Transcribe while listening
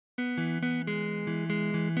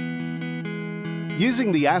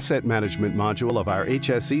Using the Asset Management module of our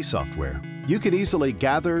HSE software, you can easily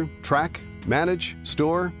gather, track, manage,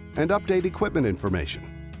 store, and update equipment information.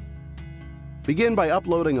 Begin by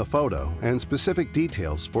uploading a photo and specific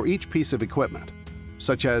details for each piece of equipment,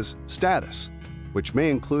 such as status, which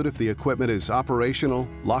may include if the equipment is operational,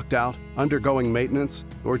 locked out, undergoing maintenance,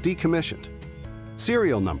 or decommissioned,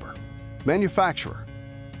 serial number, manufacturer,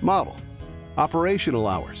 model, operational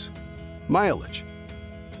hours, mileage,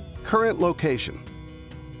 current location,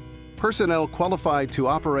 personnel qualified to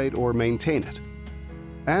operate or maintain it,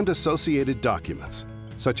 and associated documents,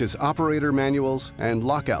 such as operator manuals and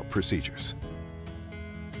lockout procedures.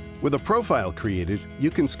 With a profile created, you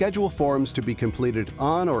can schedule forms to be completed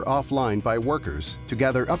on or offline by workers to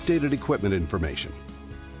gather updated equipment information.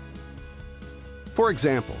 For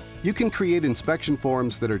example, you can create inspection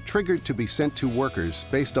forms that are triggered to be sent to workers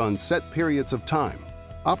based on set periods of time,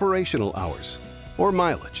 operational hours, or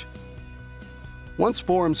mileage. Once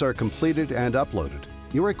forms are completed and uploaded,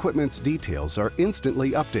 your equipment's details are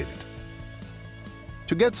instantly updated.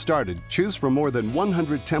 To get started, choose from more than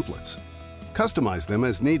 100 templates. Customize them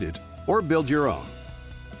as needed, or build your own.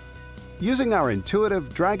 Using our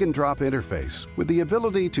intuitive drag-and-drop interface with the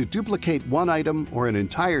ability to duplicate one item or an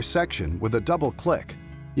entire section with a double click,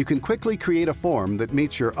 you can quickly create a form that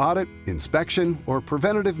meets your audit, inspection, or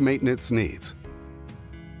preventative maintenance needs.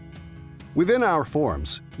 Within our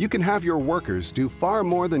forms, you can have your workers do far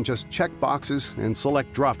more than just check boxes and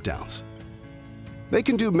select drop-downs. They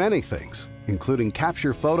can do many things, including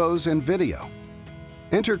capture photos and video,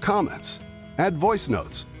 enter comments, add voice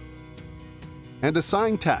notes, and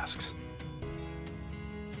assign tasks.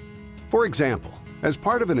 For example, as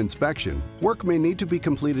part of an inspection, work may need to be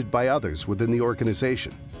completed by others within the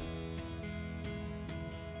organization.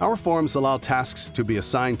 Our forms allow tasks to be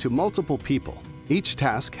assigned to multiple people, each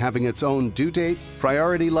task having its own due date,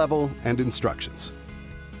 priority level, and instructions.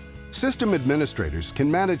 System administrators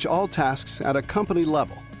can manage all tasks at a company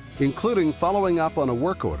level, including following up on a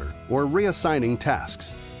work order or reassigning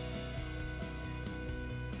tasks.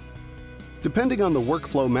 Depending on the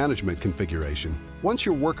workflow management configuration, once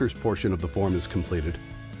your workers portion of the form is completed,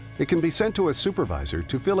 it can be sent to a supervisor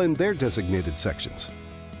to fill in their designated sections.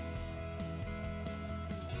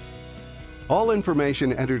 All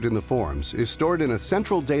information entered in the forms is stored in a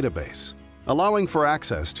central database, allowing for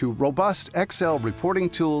access to robust Excel reporting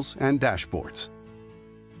tools and dashboards.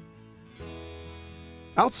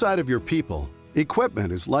 Outside of your people,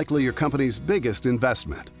 equipment is likely your company's biggest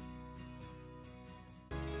investment.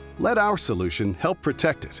 Let our solution help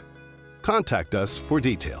protect it. Contact us for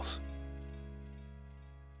details.